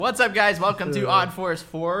What's up, guys? Welcome to Odd Force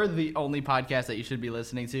 4, the only podcast that you should be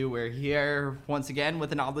listening to. We're here once again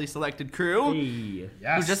with an oddly selected crew, who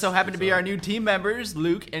just so happen to be our new team members,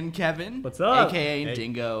 Luke and Kevin. What's up? a.k.a.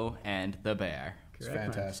 Dingo and the Bear. It's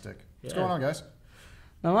fantastic. What's going on, guys?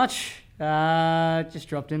 Not much. Just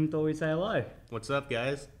dropped in, thought we'd say hello. What's up,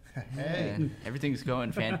 guys? Hey. Everything's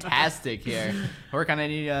going fantastic here. Work on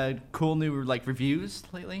any cool new reviews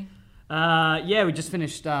lately? Yeah, we just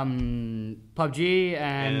finished PUBG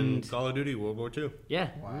And Call of Duty World War II. Yeah.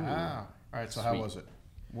 Wow. All right, so how was it?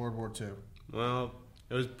 World War II. Well,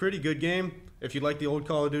 it was a pretty good game. If you like the old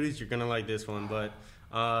Call of Duties, you're going to like this one. But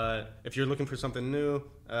if you're looking for something new,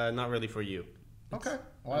 not really for you. Okay.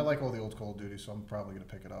 Well, I like all the old Call of Duty, so I'm probably going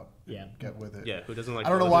to pick it up. Yeah. Get with it. Yeah, who doesn't like I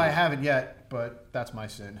don't know Call of why I Duty? haven't yet, but that's my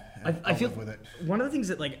sin. I feel live with it. one of the things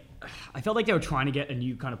that I felt like they were trying to get a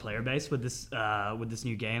new kind of player base with this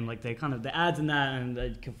new game. Like the ads and that,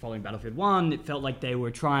 and following Battlefield 1, it felt like they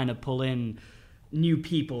were trying to pull in new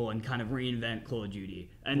people and kind of reinvent Call of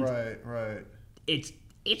Duty. And Right.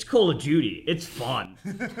 it's Call of Duty. It's fun,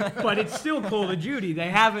 but it's still Call of Duty. They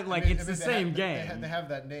haven't it's the same game. They have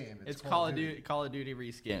that name. It's Call of Duty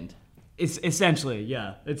reskinned. It's essentially,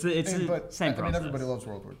 yeah. It's the same process. I mean, everybody loves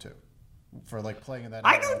World War II for playing in that.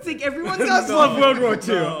 I don't think everyone does love World War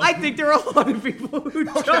II. No. I think there are a lot of people who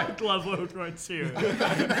don't love World War II. I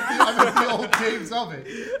mean, the old games of it.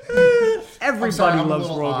 Everybody I'm a loves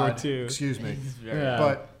little World War odd. II. Excuse me. Yeah.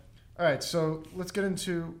 But all right, so let's get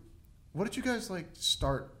into what did you guys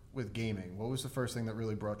start with gaming? What was the first thing that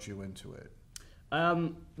really brought you into it?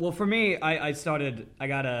 Well, for me, I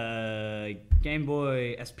got a Game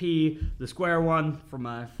Boy SP, the square one, for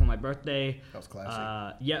my birthday. That was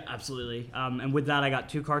classic. Yeah, absolutely. And with that, I got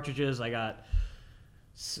 2 cartridges. I got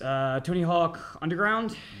Tony Hawk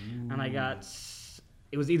Underground, and I got,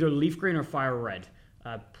 it was either Leaf Green or Fire Red.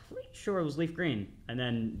 Pretty sure it was Leaf Green. And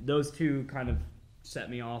then those 2 kind of set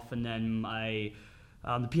me off, and then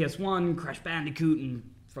the PS1, Crash Bandicoot, and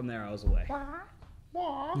from there I was away.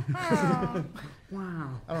 Wow. I don't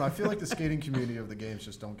know. I feel like the skating community of the games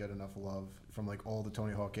just don't get enough love from all the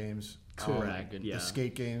Tony Hawk games. Correct. Yeah. The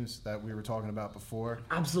skate games that we were talking about before.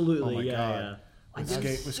 Absolutely. Oh my yeah. God. Yeah. With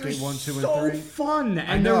Skate 1, 2, and So 3. fun, I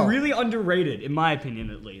and know. they're really underrated, in my opinion,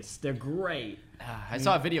 at least. They're great. I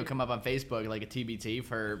saw a video come up on Facebook, a TBT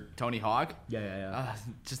for Tony Hawk. Yeah.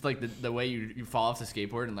 Just the way you fall off the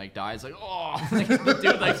skateboard and die.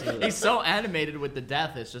 It's dude, he's so animated with the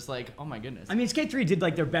death. It's just oh my goodness. I mean, Skate 3 did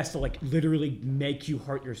their best to literally make you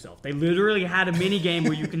hurt yourself. They literally had a mini game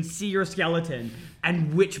where you can see your skeleton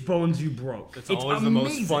and which bones you broke. It's it's always amazing.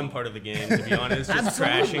 the most fun part of the game, to be honest. Just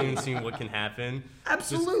Absolutely. crashing and seeing what can happen.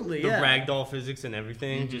 Absolutely, Just the yeah. ragdoll physics and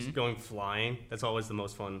everything, just going flying. That's always the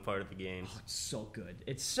most fun part of the game. So good.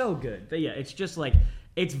 It's so good. But yeah, it's just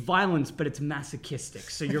it's violence, but it's masochistic.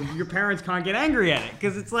 So your parents can't get angry at it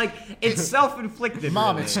because it's self-inflicted.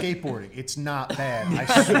 Mom, really. it's skateboarding. It's not bad. I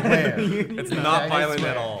swear. It's not violent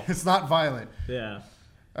at all. It's not violent. Yeah.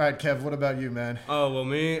 All right, Kev, what about you, man? Oh,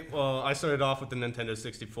 well, I started off with the Nintendo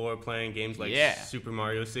 64 playing games like Super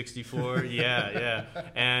Mario 64. yeah.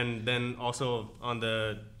 And then also on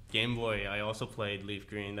the Game Boy, I also played Leaf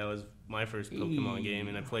Green. That was my first Pokemon game,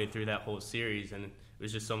 and I played through that whole series, and it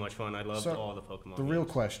was just so much fun. I loved all the Pokemon The games. real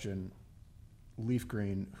question, Leaf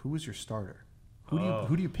Green, who was your starter?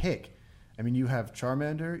 Who do you pick? I mean, you have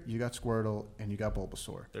Charmander, you got Squirtle, and you got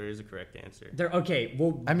Bulbasaur. There is a correct answer. Okay,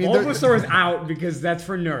 well, I mean, Bulbasaur is out because that's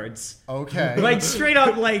for nerds. Okay. Straight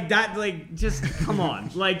up, that, just, come on.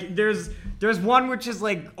 There's one which is,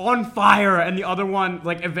 on fire, and the other one,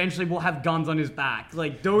 eventually will have guns on his back.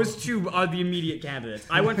 Those 2 are the immediate candidates.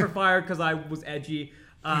 I went for fire because I was edgy.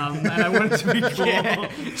 And I wanted to be cool.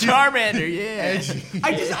 Charmander, yeah.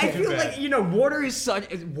 I feel water is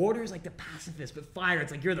the pacifist, but fire,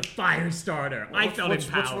 it's you're the fire starter. I felt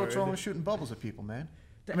empowered. What's wrong with shooting bubbles at people, man?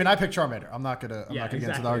 I mean, I picked Charmander. I'm not gonna get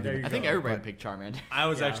into the argument. I think everybody picked Charmander. I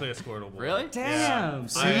was actually a Squirtle boy. Really? Damn.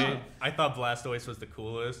 Yeah. I thought Blastoise was the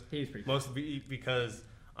coolest. He's pretty cool. Mostly because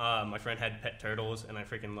my friend had pet turtles, and I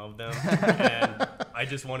freaking loved them. And I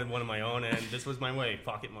just wanted one of my own, and this was my way.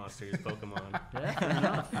 Pocket Monsters, Pokemon. Yeah, fair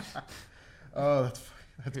enough. Oh,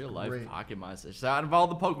 that's Real life great. Pocket Monsters. So out of all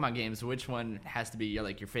the Pokemon games, which one has to be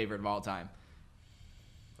your favorite of all time?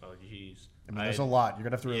 Oh, jeez. I mean, there's a lot. You're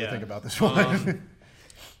gonna have to really think about this one.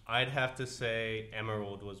 I'd have to say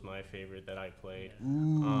Emerald was my favorite that I played.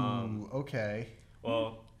 Ooh, okay.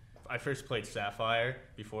 Well, I first played Sapphire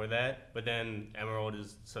before that, but then Emerald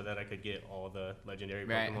is so that I could get all the legendary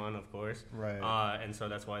Pokemon, of course. Right. And so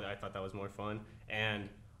that's why I thought that was more fun. And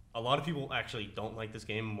a lot of people actually don't like this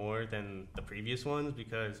game more than the previous ones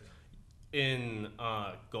because in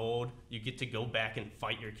Gold, you get to go back and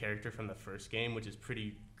fight your character from the first game, which is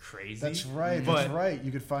pretty crazy. That's right. That's right.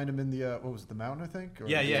 You could find him in the what was it, the mountain, I think? Or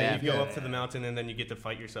yeah. You go up to the mountain and then you get to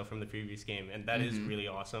fight yourself from the previous game, and that is really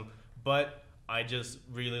awesome. But I just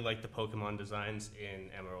really like the Pokemon designs in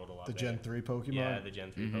Emerald a lot. The Gen 3 Pokemon. Yeah, the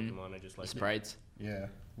Gen 3 Pokemon. I just like sprites. Yeah.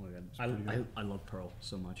 Oh my God. I love Pearl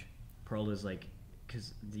so much. Pearl is like,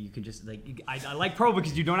 because you can just like, I like Pearl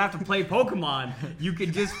because you don't have to play Pokemon. You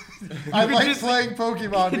can just. I like playing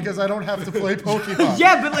Pokemon because I don't have to play Pokemon.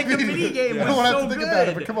 Yeah, but like the mini game was I don't so have to think good. about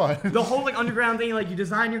it, but come on. The whole like underground thing, like you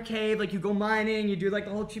design your cave, like you go mining, you do like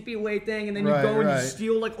the whole chippy away thing, and then you go and you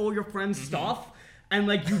steal like all your friends' stuff. And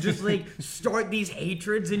like you just like start these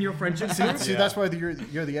hatreds in your friendship group. See, that's why you're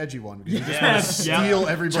the edgy one. Because you just want to steal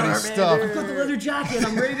everybody's stuff. I've got the leather jacket.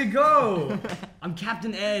 I'm ready to go. I'm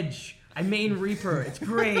Captain Edge. I main Reaper. It's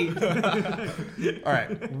great. All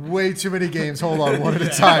right, way too many games. Hold on, one at a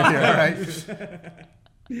time here. All right.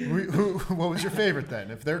 What was your favorite then?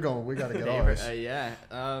 If they're going, we got to get ours.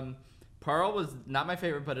 Pearl was not my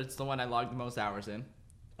favorite, but it's the one I logged the most hours in.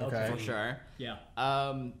 Okay. For sure. Yeah.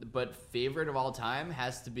 But favorite of all time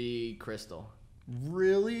has to be Crystal.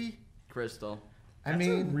 Really? Crystal. I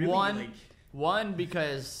mean, one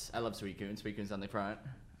because I love Suicune. Suicune's on the front.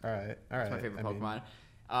 All right. It's my favorite Pokemon.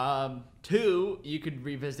 Two, you could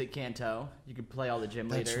revisit Kanto. You could play all the gym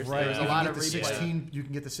leaders. That's right. There's a lot of replay. You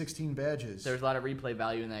can get the 16 badges. There's a lot of replay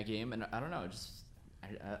value in that game, and I don't know,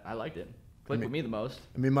 I liked it. Clicked with me the most.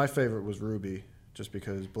 I mean, my favorite was Ruby, just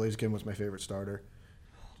because Blaziken was my favorite starter.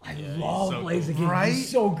 I love Blaziken. Cool. Right? He's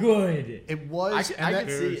so good. It was. I could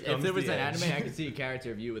see if there was an anime, I could see a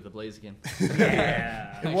character of you with a Blaziken.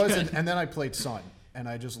 Yeah. It was, and then I played Sun, and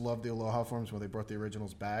I just loved the Aloha forms where they brought the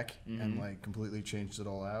originals back and like completely changed it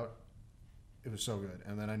all out. It was so good.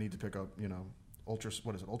 And then I need to pick up, Ultra.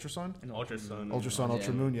 What is it? Ultra Sun. Ultra Sun. Ultra Sun.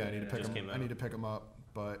 Ultra Moon. Yeah, I need to pick just them. I need to pick them up,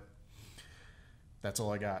 but that's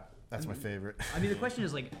all I got. That's my favorite. I mean, the question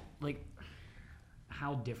is like.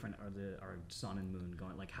 How different are Sun and Moon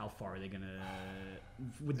going? Like, how far are they gonna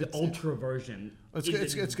with the Ultra version?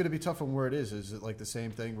 It's gonna be tough on where it is. Is it like the same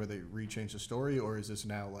thing where they rechange the story, or is this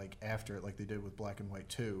now like after it, like they did with Black and White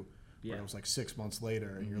 2, where it was like 6 months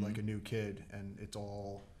later and you're like a new kid and it's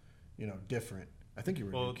all, different. I think you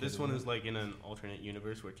were. Well, this one is like in an alternate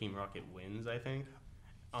universe where Team Rocket wins. I think.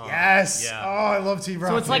 Yes. Yeah. Oh, I love Team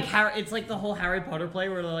Rocket. So it's like it's like the whole Harry Potter play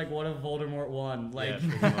where they're like, what if Voldemort won? Like,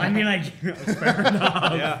 yeah, I mean, like, fair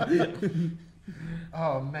enough. Yeah.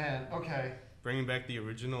 Oh man. Okay. Bringing back the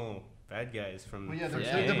original bad guys from. Well,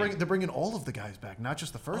 they're bringing all of the guys back, not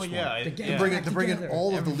just the first one. They're bringing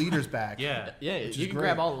all of the leaders back. Yeah. You can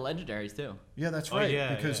grab all the legendaries too. Yeah, that's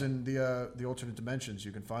right. Because in the alternate dimensions,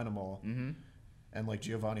 you can find them all. Mm-hmm. And like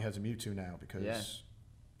Giovanni has a Mewtwo now because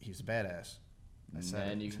he's a badass.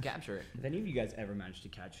 And you can capture it. Have any of you guys ever managed to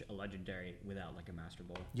catch a legendary without like a Master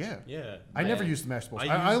Ball? Yeah. Yeah. I never used the Master Balls.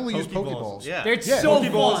 I only used Pokeballs. Yeah. They're so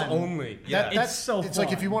Pokeballs fun. only. Yeah. It's so fun. It's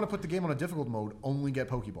like if you want to put the game on a difficult mode, only get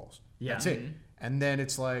Pokeballs. Yeah. That's it. And then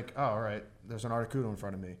it's like, oh, all right, there's an Articuno in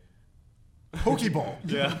front of me. Pokeball.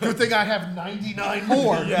 Yeah. Good thing I have 99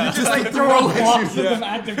 more. Yeah. You just like throw blocks at them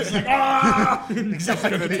at them, just like, ah! It's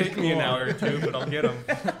gonna take me an hour or two, but I'll get them.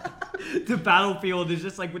 The battlefield is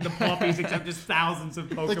just like with the poppies, except just thousands of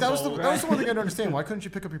Pokeballs. Like that was the one thing I didn't understand. Why couldn't you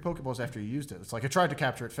pick up your Pokeballs after you used it? It's like I tried to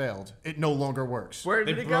capture it, failed. It no longer works. Where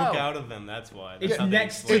They did it broke go? out of them. That's why. It's how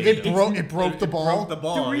next they to explained It broke the ball.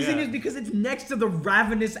 The reason is because it's next to the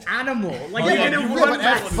ravenous animal. Like, yeah, and it you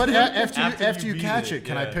runs will, But after After you you catch beat it,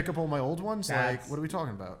 can I pick up all my old ones? That's- Like, what are we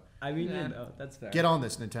talking about? I mean, that's fair. Get on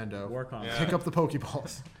this, Nintendo. Work on it. Pick up the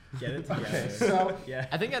Pokeballs. Get it together. Okay, so Yeah.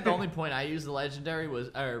 I think at the only point I used the legendary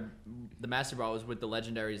the Master Ball was with the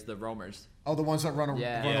legendaries, the roamers. oh, the ones that run away.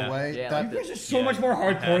 Yeah, You like guys are so Yeah, much more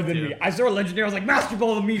hardcore have than to. me. I saw a legendary, I was like, Master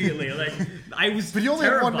Ball immediately. Like, I was But you only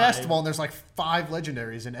have one terrified. Master Ball, and there's like 5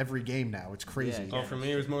 legendaries in every game now. It's crazy. Yeah. Oh, for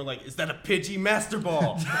me, it was more like, is that a Pidgey Master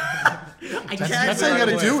Ball? That's how you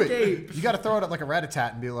gotta do it. You gotta throw it at like a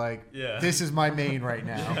Ratatat and be like, Yeah. this is my main right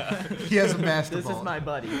now. He has a Master This Ball. is my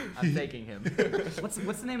buddy. I'm taking him. What's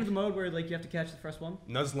the name of the mode where like you have to catch the first one?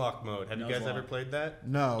 Nuzlocke mode. Have you guys Nuzlocke. ever played that?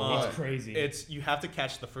 No. what? It's crazy. It's you have to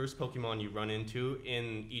catch the first Pokemon you run into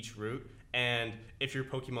in each route, and if your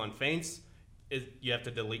Pokemon faints, you have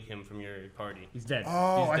to delete him from your party. He's dead.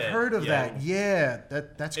 Oh, He's I've dead. heard of Yeah. that. Yeah,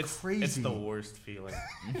 that's crazy. It's the worst feeling.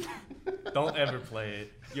 Don't ever play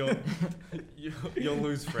it. You'll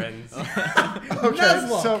lose friends. Okay,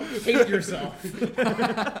 Nuzlocke. so Hate yourself.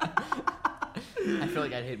 I feel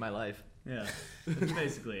like I'd hate my life. Yeah. That's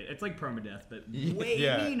basically it. It's like permadeath, but way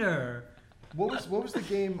Yeah. meaner. What was the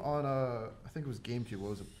game on I think it was GameCube. What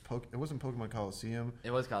was it? It wasn't Pokemon Coliseum.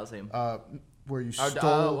 It was Coliseum. Where you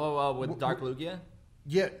stole with Dark Lugia?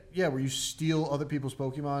 Yeah, where you steal other people's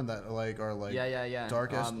Pokemon that Yeah.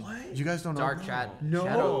 darkest. What? You guys don't know?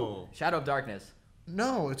 No. Shadow of Darkness.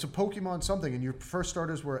 No, it's a Pokemon something, and your first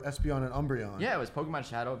starters were Espeon and Umbreon. Yeah, it was Pokemon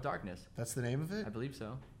Shadow of Darkness. That's the name of it? I believe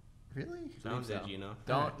so. Really? Sounds it, you know.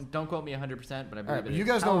 Don't quote me 100%, but I believe it. You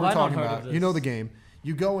guys know what we're talking about. You know the game.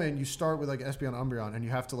 You go in, you start with like Espeon and Umbreon, and you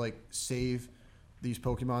have to like save these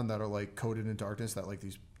Pokemon that are like coded in darkness that like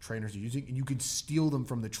these trainers are using, and you can steal them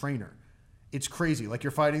from the trainer. It's crazy. Like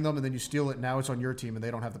you're fighting them, and then you steal it. Now it's on your team, and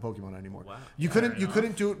they don't have the Pokemon anymore. Wow. You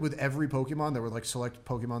couldn't do it with every Pokemon. There were like select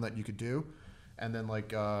Pokemon that you could do, and then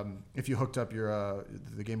like if you hooked up your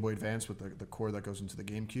the Game Boy Advance with the cord that goes into the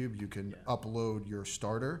GameCube, you can upload your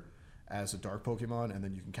starter as a dark Pokemon, and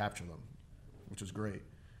then you can capture them, which is great.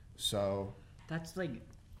 So that's like.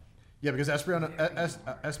 Yeah, because Espeon and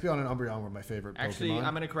Umbreon were my favorite Actually, Pokemon.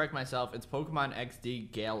 I'm going to correct myself. It's Pokemon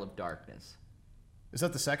XD Gale of Darkness. Is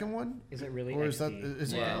that the second one? Is it really? Or XD?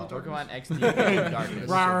 is it Pokemon XD Gale of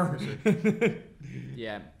Darkness.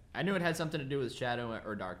 Yeah, I knew it had something to do with Shadow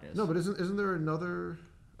or Darkness. No, but isn't there another?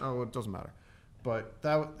 Oh, it doesn't matter. But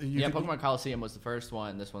Pokemon Coliseum was the first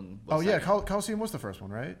one. This one was second. Coliseum was the first one,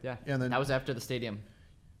 right? Yeah. And then that was after the Stadium.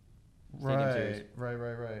 Right.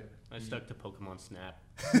 I stuck to Pokemon Snap.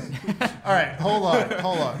 All right, hold on.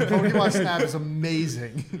 Pokemon Snap is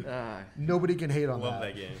amazing. Nobody can hate on that. Love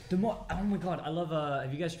that game. Oh my god, I love.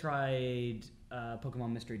 Have you guys tried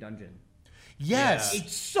Pokemon Mystery Dungeon? Yes,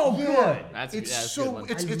 it's so good.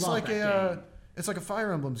 It's like a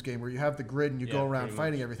Fire Emblems game where you have the grid and you go around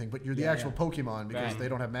fighting everything, but you're the actual Pokemon because they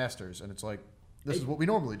don't have masters, and it's like this is what we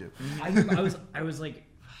normally do. I was like.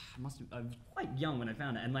 I was quite young when I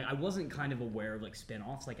found it, and like I wasn't kind of aware of like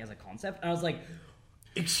spin-offs like as a concept. And I was like,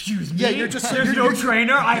 "Excuse me, yeah, you're just there's no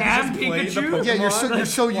trainer. I am Pikachu." Yeah, you're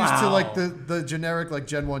so used to like the generic like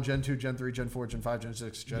Gen 1, Gen 2, Gen 3, Gen 4, Gen 5, Gen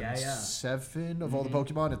 6, Gen 7 of all the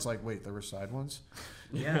Pokemon. It's like, wait, there were side ones.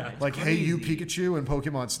 Yeah, like crazy. Hey You Pikachu and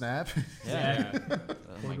Pokemon Snap. Yeah.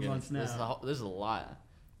 Oh my Pokemon goodness. Snap. This is a lot.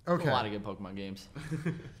 Okay. A lot of good Pokemon games.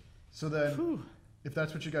 So then, if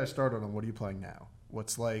that's what you guys started on, what are you playing now?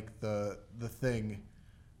 What's like the thing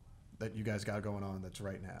that you guys got going on that's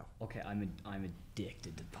right now? Okay, I'm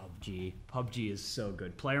addicted to PUBG. PUBG is so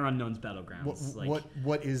good. PlayerUnknown's Battlegrounds.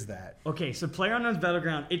 What is that? Okay, so PlayerUnknown's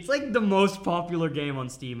Battleground. It's like the most popular game on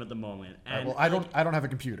Steam at the moment. And well, I don't have a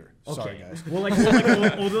computer. Okay. Sorry, guys. Well,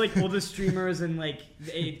 all the streamers and like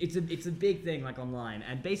it's a big thing like online,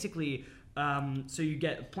 and basically. So you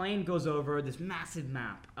get a plane goes over this massive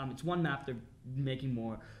map. It's one map. They're making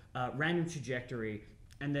more random trajectory,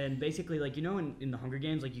 and then basically like in the Hunger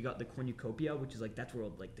Games like you got the cornucopia, which is like that's where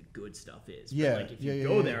all, like the good stuff is. Yeah. But, like if you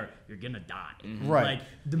go there, you're gonna die. Mm-hmm. Right. Like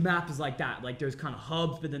the map is like that. Like there's kind of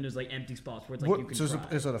hubs, but then there's like empty spots where it's like you can. So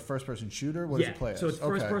is it a first-person shooter? What does it play as? So it's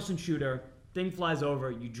first-person shooter. Thing flies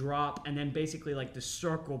over, you drop, and then basically like the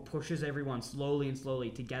circle pushes everyone slowly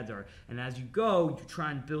together. And as you go, you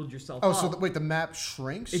try and build yourself up. Oh, so wait, the map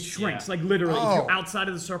shrinks? It shrinks, like literally. If you're outside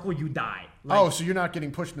of the circle, you die. Like, so you're not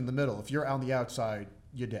getting pushed in the middle. If you're on the outside,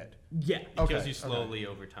 you're dead. Yeah. It kills you slowly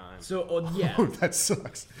over time. So, yeah. Oh, that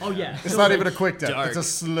sucks. Oh, yeah. It's not even a quick death. It's a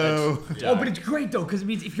slow. Oh, but it's great, though, because it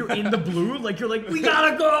means if you're in the blue, like, you're like, we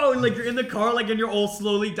gotta go! And, like, you're in the car, like, and you're all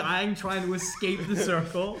slowly dying, trying to escape the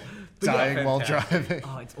circle. Dying while driving.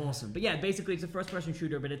 Oh, it's awesome. But yeah, basically it's a first-person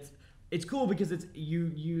shooter, but it's cool because it's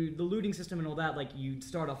the looting system and all that. Like you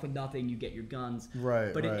start off with nothing, you get your guns.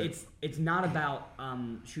 Right. But it's not about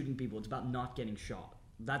shooting people. It's about not getting shot.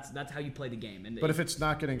 That's how you play the game. But if it's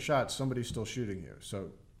not getting shot, somebody's still shooting you. So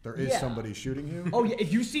there is somebody shooting you. Oh yeah,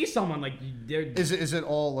 if you see someone like they're. Is it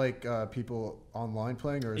all like people online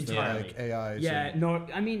playing, or is there like AIs? Yeah, no.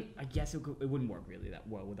 I mean, I guess it wouldn't work really that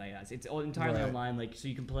well with AIs. It's all entirely online. Like, so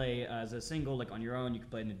you can play as a single, like on your own. You can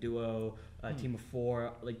play in a duo, team of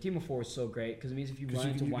 4. Like team of 4 is so great because it means if you run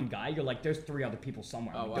into one guy, you're like, there's 3 other people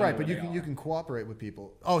somewhere. Oh, wow. Right, but you can cooperate with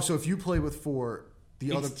people. Oh, so if you play with 4.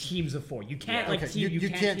 It's teams of 4. You can't you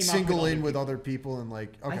can't single in with other people and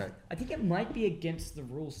like I think it might be against the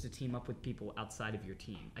rules to team up with people outside of your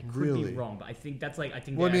team. I could be wrong, but I think that's like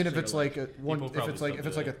Well, I mean, if it's like if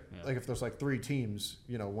there's like 3 teams,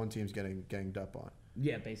 one team's getting ganged up on.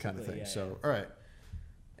 Yeah, basically kind of thing. Yeah, so all right,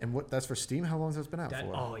 and that's for Steam. How long has that been out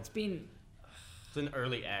for? Oh, it's been. It's in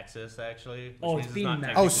early access actually. Oh, it's been.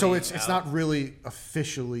 So it's not really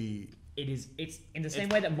officially It's in the same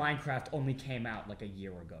way that Minecraft only came out like a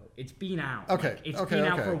year ago. It's been out. Okay. Like, it's been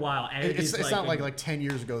out for a while. And it's not like 10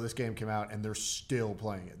 years ago this game came out and they're still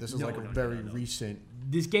playing it. This is very recent.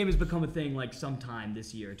 This game has become a thing like sometime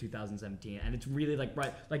this year, 2017, and it's really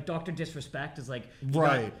like Dr. Disrespect is like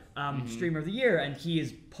streamer of the year, and he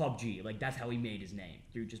is PUBG. Like that's how he made his name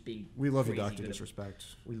through just being. We love you, Dr. Disrespect.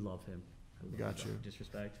 We love him. We got you.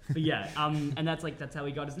 Disrespect. But yeah, and that's how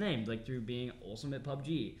he got his name, like through being awesome at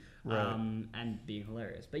PUBG, and being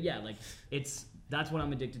hilarious. But yeah, like that's what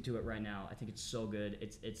I'm addicted to it right now. I think it's so good.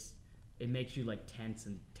 It makes you like tense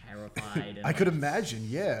and terrified. And, I could imagine.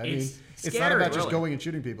 Yeah, I mean, it's not about just going and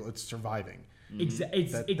shooting people. It's surviving.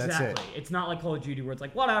 Exactly. It's not like Call of Duty where it's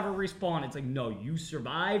like whatever respawn. It's like no, you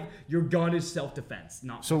survive. Your gun is self-defense.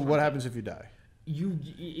 Not so. What happens if you die?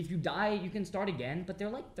 If you die, you can start again, but they're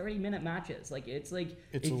like 30-minute matches. Like if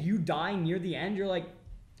you die near the end, you're like,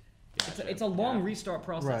 it's a long restart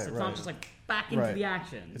process. It's not just like back into the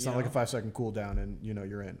action. It's not like a 5-second cooldown and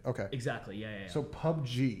you're in. Okay. Exactly. Yeah. So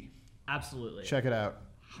PUBG. Absolutely. Check it out.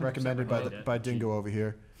 Recommended by Dingo over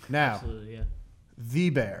here. Now. Absolutely. Yeah. The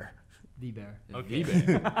Bear. Okay.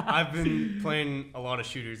 The Bear. I've been playing a lot of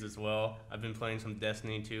shooters as well. I've been playing some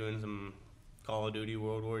Destiny 2 and some Call of Duty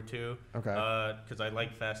World War II. Okay. Because I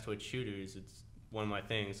like fast twitch shooters. It's one of my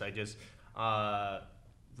things. I just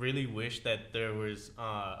really wish that there was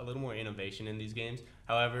a little more innovation in these games.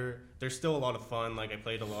 However, there's still a lot of fun. Like I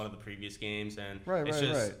played a lot of the previous games, and it's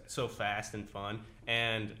just so fast and fun.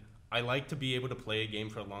 And I like to be able to play a game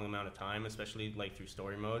for a long amount of time, especially like through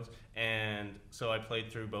story modes. And so I played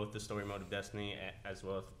through both the story mode of Destiny as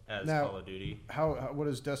well as Call of Duty. What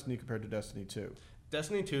is Destiny compared to Destiny 2?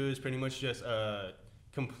 Destiny 2 is pretty much just a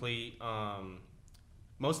complete,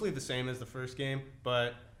 mostly the same as the first game,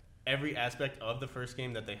 but every aspect of the first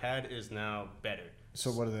game that they had is now better.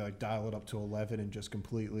 So what do they like dial it up to 11 and just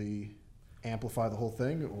completely amplify the whole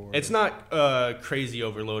thing? Or it's not a crazy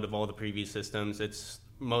overload of all the previous systems. It's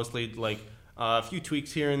mostly like a few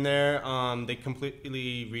tweaks here and there. They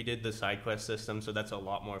completely redid the side quest system, so that's a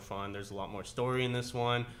lot more fun. There's a lot more story in this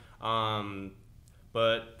one,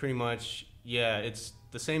 but pretty much. Yeah, it's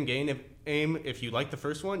the same game. If you like the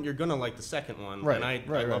first one, you're gonna like the second one. Right, and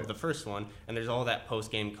I love the first one. And there's all that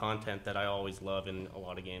post-game content that I always love in a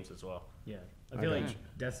lot of games as well. Yeah, I feel like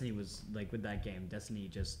Destiny was like with that game. Destiny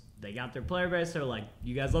they got their player base. They're like,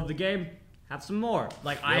 you guys love the game, have some more.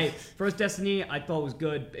 Like first Destiny, I thought was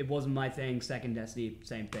good. It wasn't my thing. Second Destiny,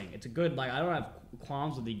 same thing. It's a good I don't have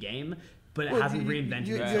qualms with the game. But it hasn't reinvented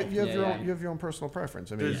itself. You have your own personal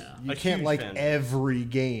preference. I mean, you can't like every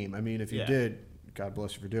game. I mean, if you did, God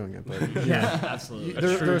bless you for doing it. But yeah, absolutely.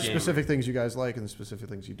 There are specific things you guys like and specific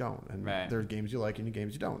things you don't. And there are games you like and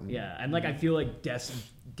games you don't. Yeah, and like I feel like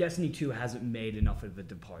Destiny 2 hasn't made enough of a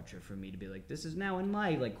departure for me to be like, this is now in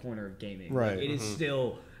my like corner of gaming. Right. Like, it is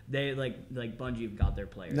still they like Bungie have got their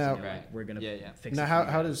players. Now, we're gonna fix it. Now,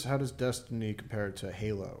 how does Destiny compare to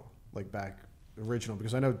Halo? Like back. Original,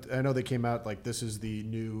 because I know they came out like this is the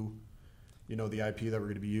new, the IP that we're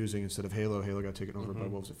going to be using instead of Halo. Halo got taken over by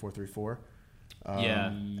what was it, 434?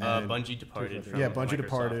 Bungie departed. From Bungie Microsoft.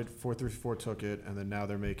 departed. 434 took it, and then now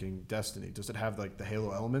they're making Destiny. Does it have like the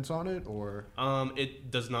Halo elements on it, or? It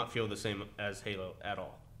does not feel the same as Halo at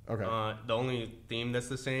all. Okay. The only theme that's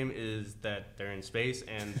the same is that they're in space,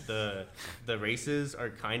 and the races are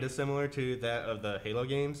kind of similar to that of the Halo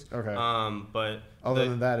games. Okay. But other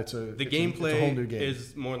than that, it's a whole new game.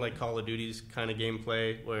 Is more like Call of Duty's kind of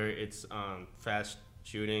gameplay, where it's fast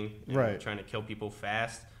shooting and trying to kill people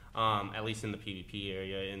fast. At least in the PvP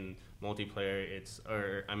area. In multiplayer,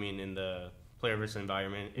 in the player versus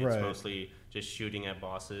environment, it's mostly just shooting at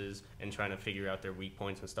bosses and trying to figure out their weak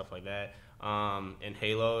points and stuff like that. In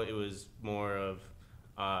Halo, it was more of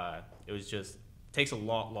takes a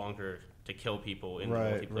lot longer to kill people in the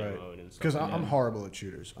multiplayer mode and stuff. Because I'm horrible at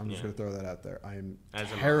shooters. I'm just going to throw that out there. I am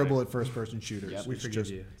terrible at first-person shooters. Yeah, we forgive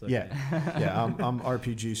you. Okay. Yeah. I'm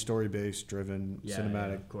RPG, story-based, driven, cinematic.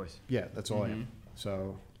 Yeah, of course. Yeah, that's all I am.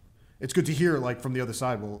 So it's good to hear, like, from the other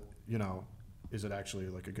side, well, is it actually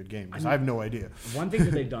like a good game? Because I have no idea. One thing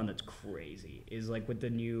that they've done that's crazy is like with the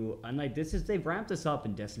new, and like they've ramped this up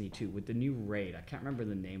in Destiny 2 with the new raid. I can't remember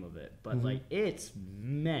the name of it, but like it's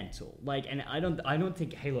mental. Like, and I don't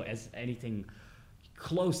think Halo has anything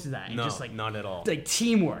close to that. No, just like not at all. Like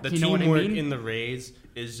teamwork. The teamwork in the raids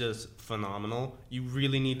is just phenomenal. You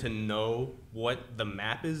really need to know what the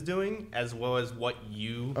map is doing as well as what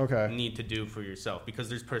you need to do for yourself, because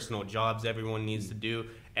there's personal jobs everyone needs to do,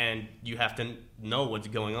 and you have to know what's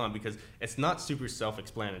going on because it's not super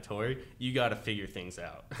self-explanatory. You got to figure things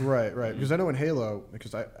out. Right. Because I know in Halo,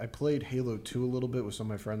 because I played Halo 2 a little bit with some of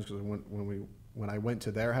my friends because when we when I went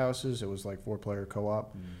to their houses, it was like 4-player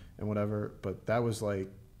co-op and whatever. But that was like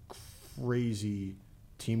crazy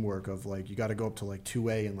teamwork of like you got to go up to like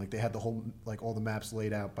 2A and like they had the whole like all the maps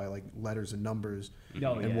laid out by like letters and numbers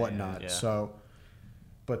and whatnot. So,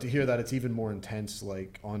 but to hear that it's even more intense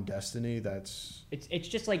like on Destiny, it's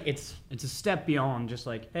just like it's a step beyond just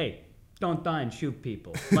like, hey, don't die and shoot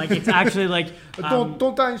people. Like it's actually like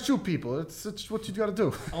don't die and shoot people. It's what you got to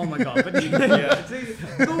do. Oh my god! But do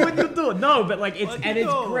what you do. No, but like it's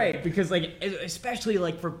great because like especially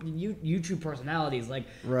like for YouTube personalities, like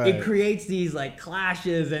it creates these like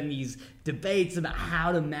clashes and these debates about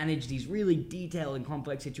how to manage these really detailed and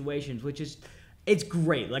complex situations, which is it's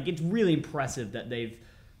great. Like it's really impressive that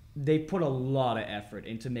they've put a lot of effort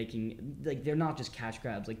into making, like, they're not just cash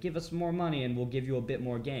grabs, like, give us more money and we'll give you a bit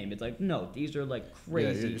more game. It's like, no, these are, like,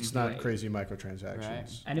 crazy. Yeah, it's not crazy microtransactions.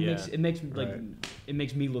 Right. And it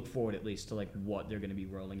makes me look forward, at least, to, like, what they're going to be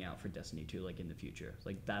rolling out for Destiny 2, like, in the future.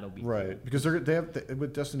 Like, that'll be cool. Because they have,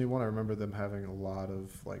 with Destiny 1, I remember them having a lot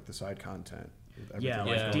of, like, the side content. Yeah,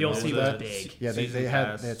 like, DLC was big. Yeah, they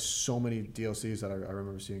had so many DLCs that I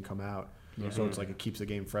remember seeing come out. Yeah. So it's like, it keeps the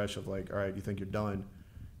game fresh of, like, all right, you think you're done.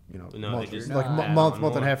 You know, month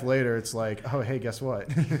and a half later, it's like, oh, hey, guess what?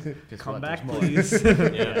 Come back, please.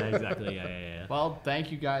 Exactly. Yeah. Well,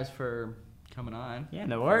 thank you guys for coming on. Yeah,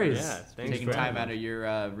 no worries. Yeah, thanks taking time out of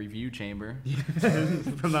your review chamber.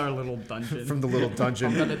 From our little dungeon. From the little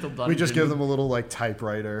dungeon. We just give them a little, like,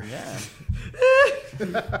 typewriter. Yeah.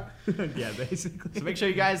 Yeah, basically. So make sure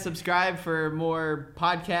you guys subscribe for more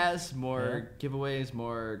podcasts, more giveaways,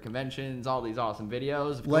 more conventions, all these awesome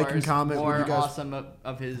videos. Of like course, and comment. More awesome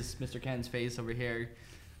of his Mr. Ken's face over here.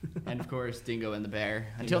 And, of course, Dingo and the Bear.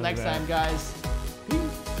 Until next time, guys.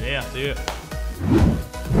 Peace. Yeah, see ya.